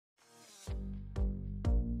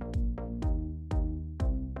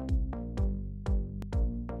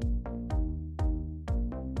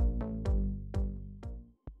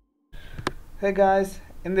Hey guys,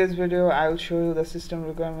 in this video I will show you the system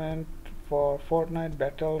requirement for Fortnite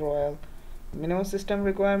Battle Royale, minimum system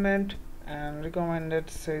requirement and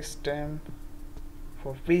recommended system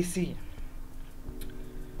for PC.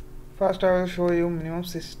 First I will show you minimum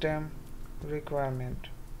system requirement.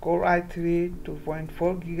 Core i3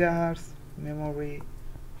 2.4 GHz, memory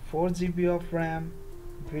 4 GB of RAM,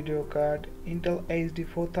 video card Intel HD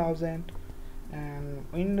 4000 and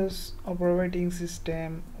Windows operating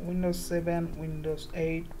system Windows 7, Windows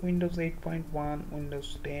 8, Windows 8.1,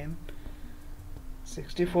 Windows 10,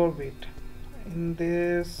 64-bit. In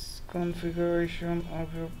this configuration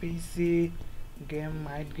of your PC, game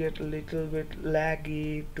might get a little bit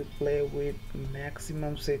laggy to play with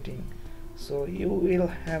maximum setting, so you will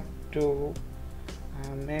have to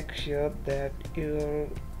make sure that your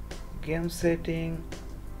game setting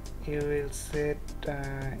you'll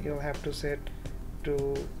have to set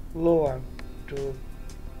to lower to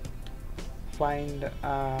find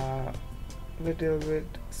a little bit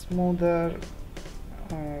smoother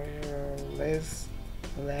or less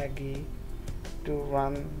laggy to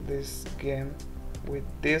run this game with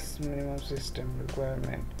this minimum system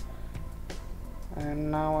requirement.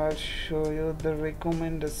 And now I'll show you the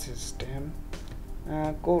recommended system.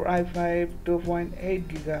 Core i5 2.8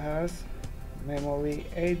 GHz, memory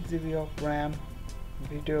 8 GB of RAM,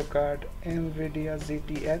 video card NVIDIA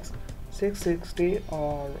GTX 660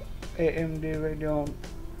 or AMD Radeon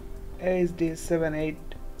HD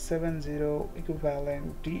 7870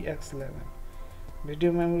 equivalent DX11,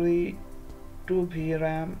 video memory 2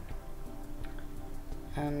 VRAM,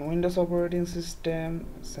 and Windows operating system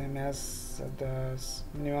same as the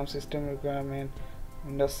minimum system requirement: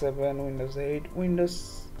 Windows 7, Windows 8,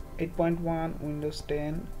 Windows 8.1, Windows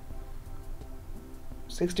 10,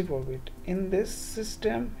 64-bit. In this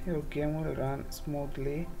system your game will run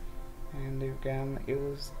smoothly and you can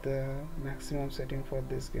use the maximum setting for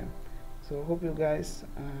this game. So hope you guys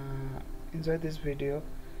enjoy this video.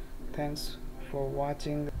 Thanks for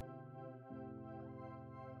watching.